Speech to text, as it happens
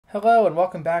Hello and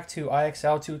welcome back to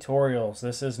IXL tutorials.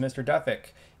 This is Mr. Duffick,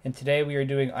 and today we are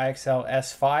doing IXL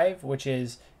S5, which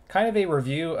is kind of a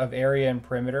review of area and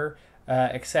perimeter,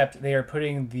 except they are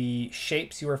putting the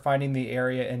shapes you are finding the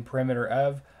area and perimeter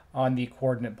of on the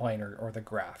coordinate plane or the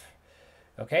graph.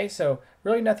 Okay, so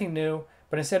really nothing new,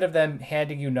 but instead of them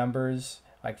handing you numbers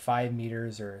like 5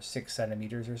 meters or 6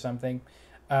 centimeters or something,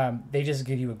 they just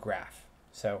give you a graph.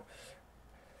 So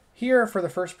here for the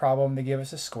first problem, they give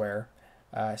us a square.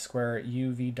 Square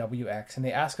UVWX, and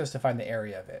they ask us to find the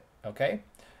area of it. Okay,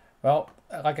 well,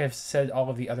 like I've said all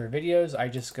of the other videos, I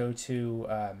just go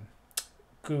to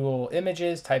Google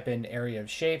Images, type in area of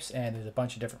shapes, and there's a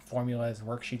bunch of different formulas and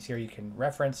worksheets here you can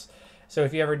reference. So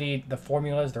if you ever need the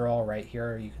formulas, they're all right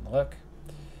here. You can look.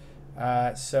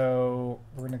 So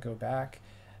we're going to go back.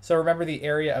 So remember, the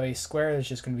area of a square is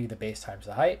just going to be the base times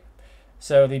the height.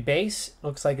 So the base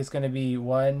looks like it's going to be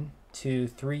 1, 2,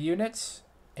 3 units.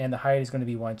 And the height is going to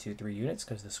be 1, 2, 3 units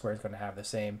because the square is going to have the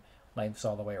same lengths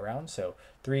all the way around. So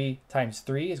 3 times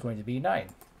 3 is going to be 9.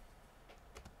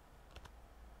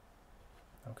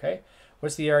 Okay,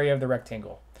 what's the area of the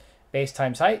rectangle? Base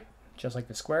times height, just like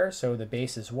the square. So the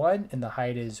base is 1 and the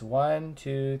height is 1,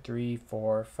 2, 3,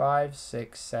 4, 5,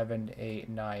 6, 7, 8,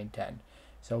 9, 10.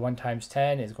 So 1 times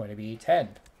 10 is going to be 10.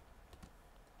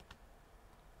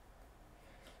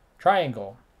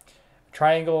 Triangle.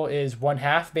 Triangle is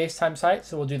 1/2 base times height,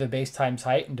 so we'll do the base times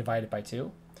height and divide it by 2.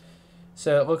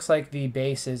 So it looks like the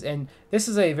base is, and this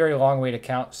is a very long way to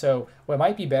count, so what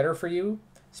might be better for you,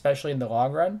 especially in the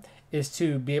long run, is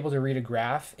to be able to read a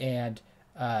graph and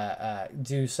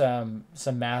do some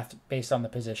math based on the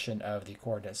position of the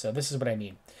coordinates. So this is what I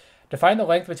mean. To find the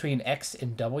length between x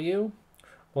and w,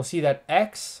 we'll see that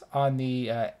x on the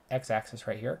x-axis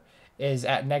right here is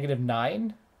at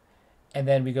 -9. And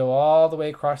then we go all the way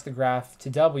across the graph to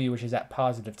w, which is at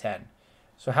 +10.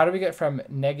 So how do we get from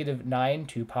 -9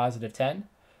 to +10?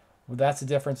 Well, that's a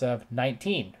difference of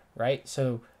 19, right?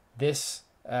 So this,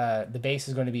 the base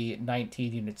is going to be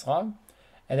 19 units long.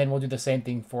 And then we'll do the same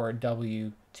thing for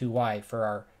w to y for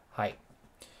our height.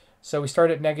 So we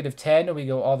start at -10 and we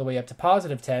go all the way up to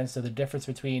 +10. So the difference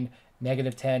between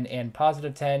 -10 and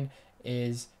 +10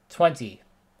 is 20.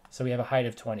 So we have a height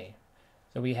of 20.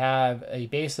 So we have a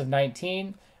base of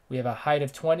 19, we have a height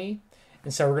of 20,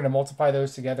 and so we're going to multiply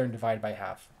those together and divide by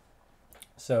half.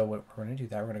 So what we're going to do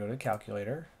that, we're going to go to the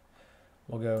calculator.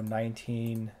 We'll go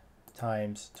 19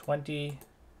 times 20,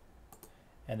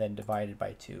 and then divided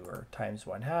by 2, or times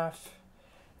 1/2.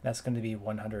 That's going to be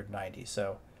 190.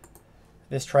 So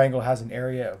this triangle has an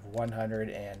area of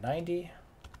 190.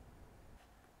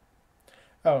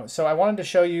 Oh, so I wanted to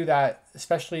show you that,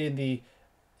 especially in the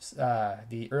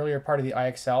earlier part of the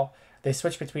IXL, they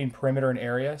switch between perimeter and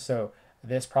area. So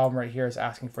this problem right here is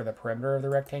asking for the perimeter of the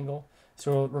rectangle.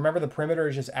 So remember, the perimeter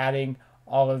is just adding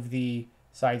all of the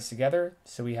sides together.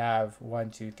 So we have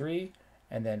 1, 2, 3,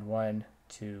 and then 1,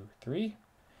 2, 3.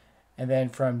 And then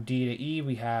from D to E,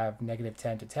 we have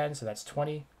 -10 to 10, so that's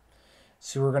 20.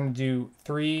 So we're going to do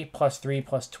 3 plus 3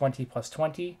 plus 20 plus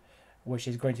 20, which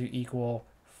is going to equal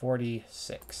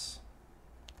 46.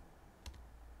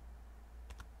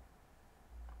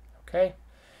 Okay,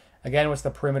 again, what's the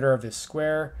perimeter of this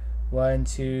square? 1,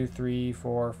 2, 3,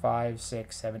 4, 5,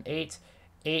 6, 7, 8.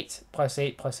 8 plus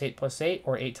 8 plus 8 plus 8,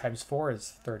 or 8 times 4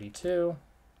 is 32.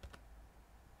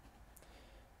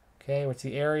 Okay, what's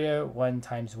the area? 1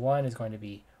 times 1 is going to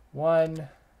be 1.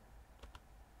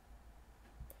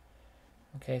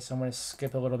 Okay, so I'm going to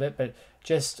skip a little bit, but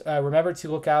just remember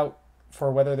to look out for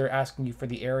whether they're asking you for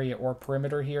the area or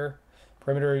perimeter here.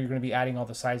 Perimeter, you're going to be adding all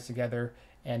the sides together,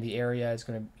 and the area is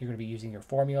you're going to be using your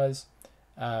formulas.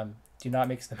 Do not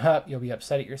mix them up. You'll be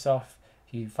upset at yourself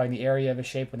if you find the area of a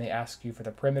shape when they ask you for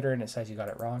the perimeter and it says you got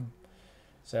it wrong.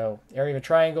 So area of a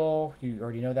triangle, you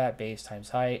already know that, base times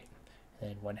height,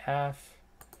 and then 1/2.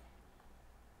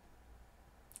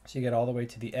 So you get all the way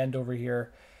to the end over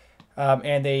here.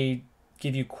 And they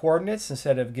give you coordinates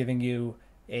instead of giving you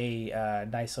a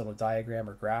nice little diagram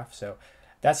or graph. So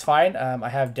that's fine. I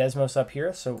have Desmos up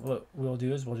here, so what we'll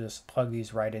do is we'll just plug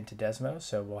these right into Desmos.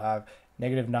 So we'll have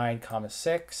 -9,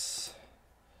 6.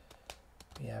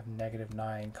 We have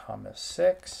 -9,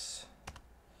 6.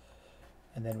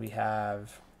 And then we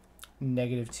have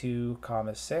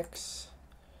 -2, 6.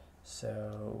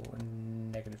 So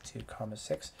 -2,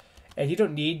 6. And you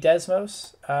don't need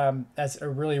Desmos. That's a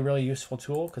really, really useful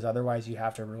tool, because otherwise you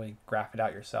have to really graph it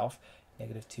out yourself.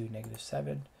 -2,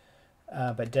 -7.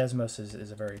 But Desmos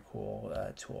is a very cool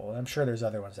tool, and I'm sure there's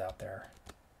other ones out there.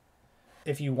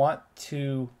 If you want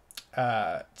to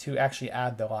actually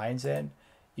add the lines in,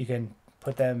 you can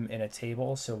put them in a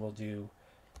table. So we'll do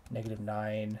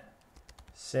 -9,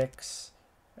 6,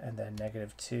 and then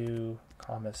 -2,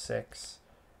 comma 6,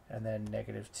 and then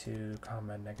 -2,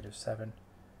 comma -7.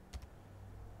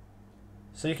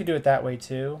 So you can do it that way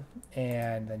too,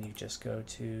 and then you just go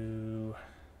to,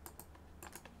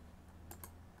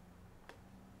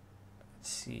 let's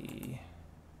see,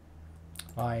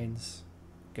 lines.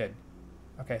 Good.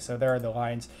 Okay, so there are the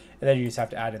lines, and then you just have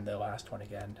to add in the last one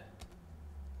again.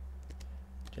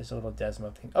 Just a little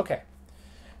Desmo thing. Okay.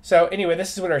 So anyway,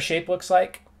 this is what our shape looks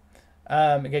like.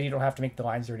 Again, you don't have to make the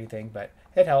lines or anything, but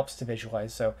it helps to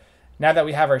visualize. So now that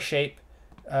we have our shape,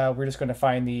 we're just going to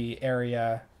find the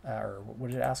area, or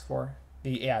what did it ask for?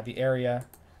 The area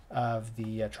of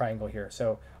the triangle here.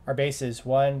 So our base is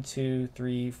 1, 2,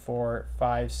 3, 4,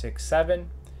 5, 6,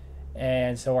 7.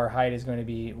 And so our height is going to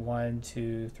be 1,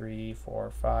 2, 3, 4,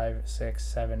 5, 6,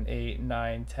 7, 8,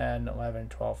 9, 10, 11,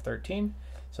 12, 13.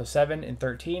 So 7 and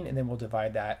 13, and then we'll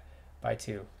divide that by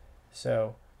 2.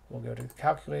 So we'll go to the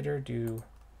calculator, do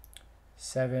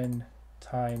 7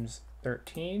 times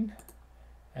 13,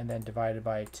 and then divided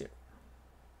by 2.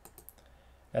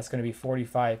 That's going to be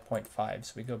 45.5.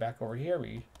 So we go back over here,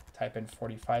 we type in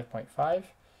 45.5,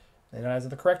 and that is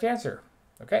the correct answer.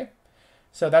 Okay,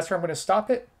 so that's where I'm going to stop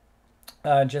it.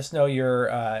 Just know your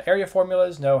area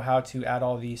formulas, know how to add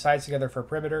all the sides together for a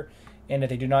perimeter, and if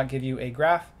they do not give you a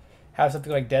graph, have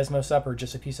something like Desmos up or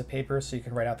just a piece of paper so you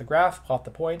can write out the graph, plot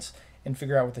the points, and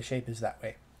figure out what the shape is that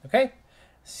way. Okay?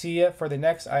 See ya for the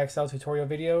next IXL tutorial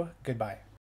video. Goodbye.